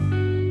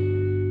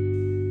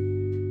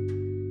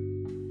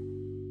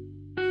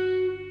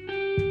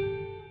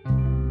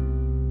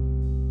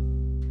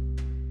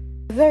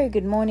very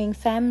good morning,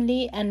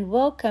 family, and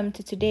welcome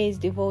to today's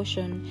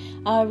devotion.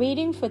 Our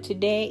reading for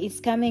today is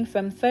coming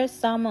from 1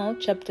 Samuel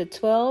chapter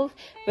 12,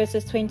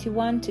 verses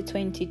 21 to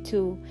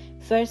 22.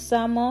 1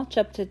 Samuel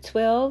chapter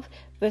 12,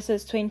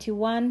 verses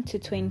 21 to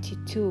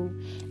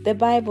 22. The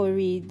Bible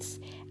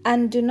reads,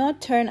 "And do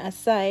not turn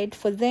aside,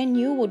 for then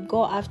you would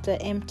go after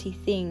empty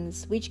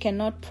things, which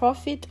cannot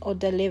profit or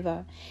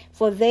deliver,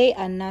 for they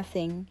are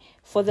nothing.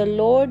 For the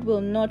Lord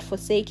will not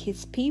forsake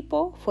his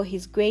people for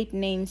his great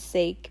name's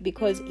sake,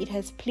 because it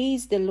has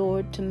pleased the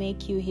Lord to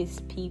make you his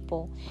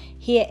people."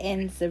 Here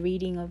ends the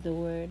reading of the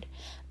word.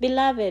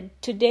 Beloved,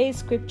 today's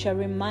scripture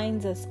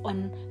reminds us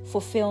on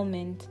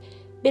fulfillment.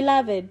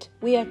 Beloved,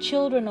 we are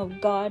children of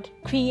God,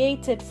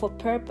 created for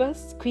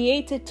purpose,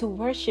 created to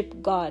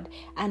worship God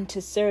and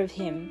to serve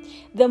Him.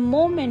 The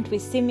moment we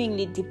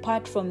seemingly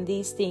depart from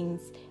these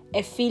things,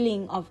 a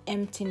feeling of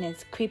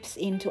emptiness creeps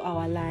into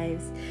our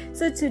lives.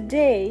 So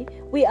today,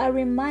 we are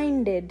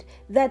reminded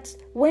that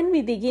when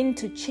we begin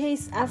to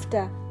chase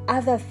after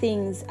other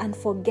things and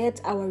forget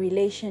our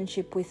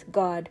relationship with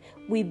God,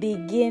 we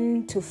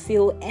begin to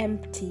feel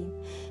empty.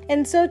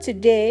 And so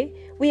today,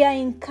 we are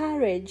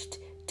encouraged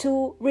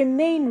to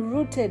remain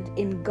rooted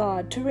in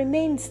God, to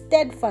remain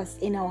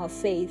steadfast in our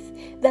faith,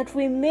 that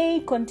we may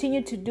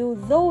continue to do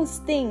those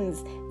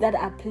things that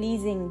are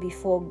pleasing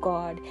before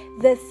God,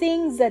 the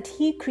things that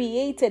He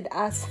created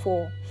us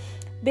for.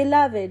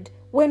 Beloved,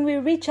 when we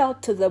reach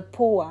out to the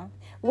poor,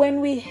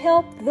 when we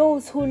help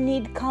those who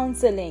need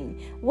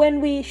counseling, when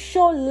we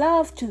show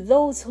love to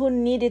those who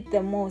need it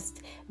the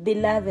most,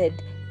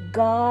 beloved,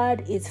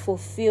 God is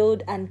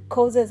fulfilled and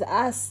causes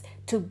us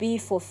to be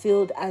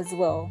fulfilled as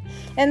well.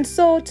 And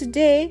so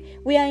today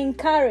we are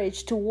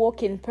encouraged to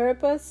walk in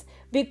purpose,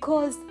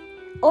 because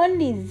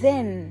only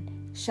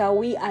then shall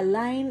we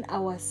align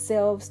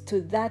ourselves to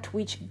that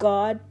which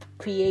God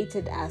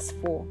created us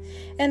for.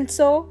 And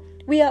so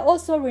we are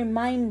also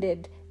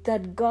reminded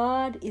that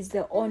God is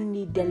the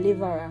only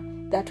deliverer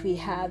that we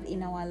have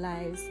in our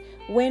lives.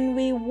 When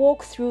we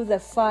walk through the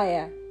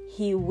fire,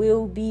 He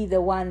will be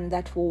the one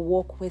that will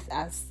walk with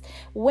us.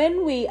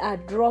 When we are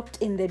dropped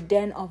in the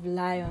den of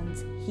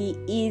lions, He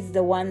is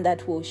the one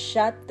that will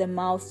shut the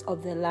mouths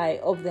of the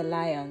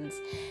lions.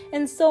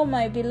 And so,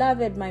 my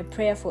beloved, my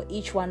prayer for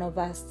each one of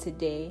us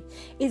today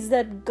is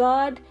that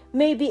God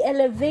may be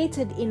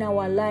elevated in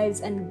our lives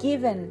and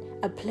given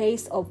a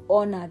place of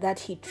honor that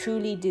He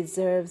truly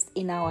deserves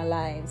in our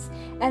lives,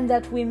 and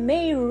that we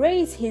may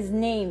raise His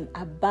name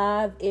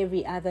above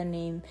every other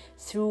name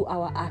through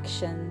our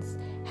actions.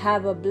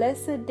 Have a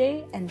blessed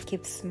day and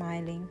keep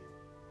smiling.